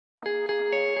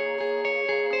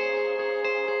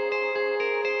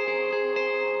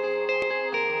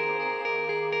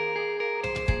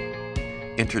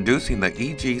Introducing the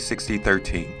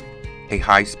EG6013, a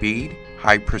high-speed,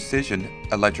 high-precision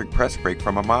electric press brake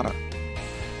from Amada.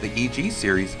 The EG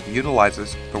series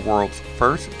utilizes the world's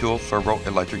first dual servo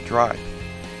electric drive.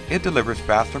 It delivers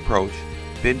fast approach,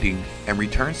 bending, and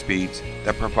return speeds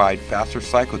that provide faster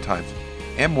cycle times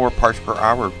and more parts per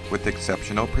hour with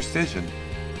exceptional precision.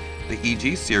 The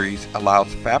EG series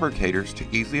allows fabricators to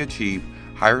easily achieve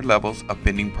higher levels of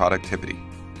bending productivity.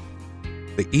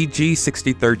 The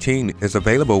EG6013 is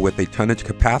available with a tonnage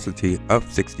capacity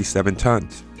of 67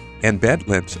 tons and bed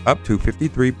lengths up to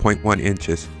 53.1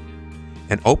 inches,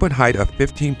 an open height of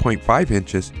 15.5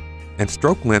 inches, and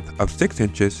stroke length of 6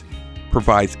 inches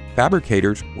provides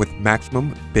fabricators with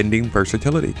maximum bending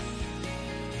versatility.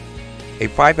 A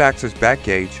 5-axis back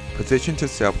gauge positions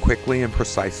itself quickly and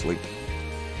precisely.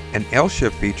 An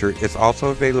L-shift feature is also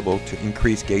available to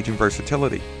increase gauging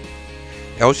versatility.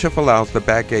 L-shift allows the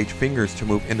back gauge fingers to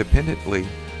move independently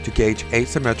to gauge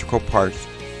asymmetrical parts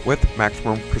with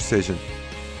maximum precision.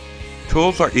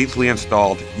 Tools are easily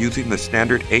installed using the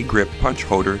standard A-grip punch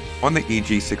holder on the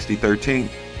EG6013.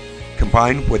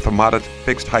 Combined with Amada's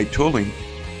fixed height tooling,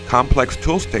 complex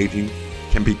tool staging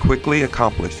can be quickly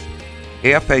accomplished.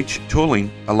 AFH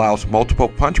tooling allows multiple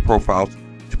punch profiles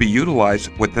to be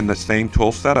utilized within the same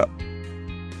tool setup.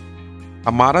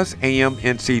 Amada's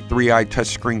AMNC 3i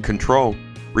touchscreen control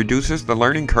reduces the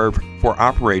learning curve for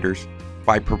operators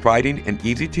by providing an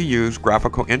easy-to-use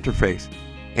graphical interface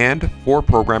and 4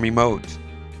 programming modes: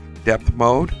 depth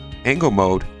mode, angle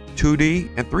mode, 2D,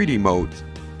 and 3D modes.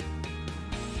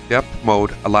 Depth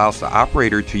mode allows the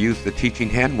operator to use the teaching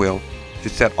handwheel to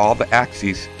set all the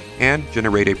axes and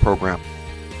generate a program.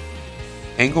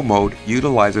 Angle mode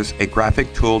utilizes a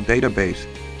graphic tool database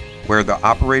where the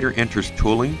operator enters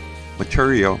tooling,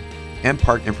 material, and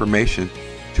part information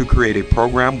to create a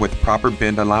program with proper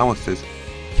bend allowances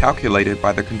calculated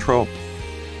by the control.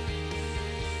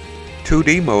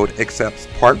 2D mode accepts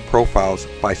part profiles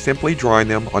by simply drawing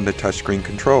them on the touchscreen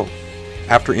control.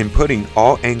 After inputting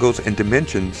all angles and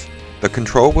dimensions, the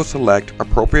control will select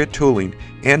appropriate tooling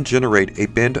and generate a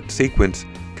bend sequence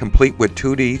complete with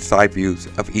 2D side views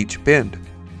of each bend.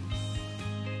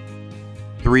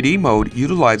 3D mode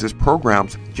utilizes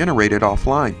programs generated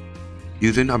offline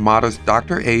using Amada's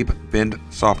Dr. Abe Bend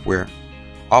software.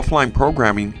 Offline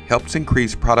programming helps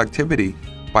increase productivity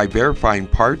by verifying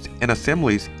parts and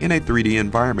assemblies in a 3D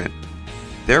environment,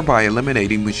 thereby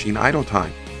eliminating machine idle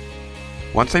time.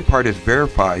 Once a part is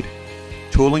verified,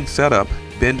 tooling setup,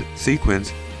 bend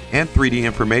sequence, and 3D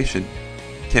information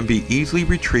can be easily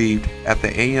retrieved at the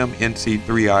AMNC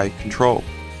 3i control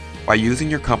by using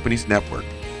your company's network.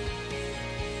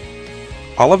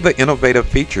 All of the innovative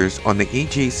features on the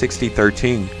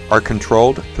EG6013 are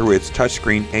controlled through its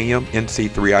touchscreen AMNC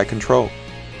 3i control.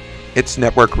 It's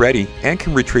network ready and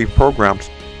can retrieve programs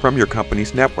from your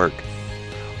company's network.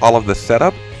 All of the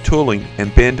setup, tooling,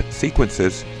 and bend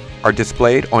sequences are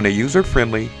displayed on a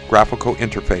user-friendly graphical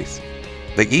interface.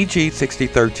 The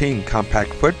EG6013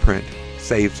 compact footprint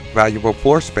saves valuable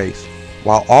floor space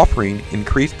while offering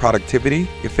increased productivity,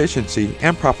 efficiency,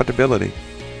 and profitability.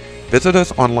 Visit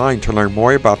us online to learn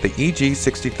more about the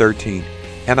EG6013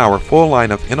 and our full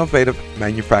line of innovative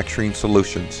manufacturing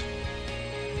solutions.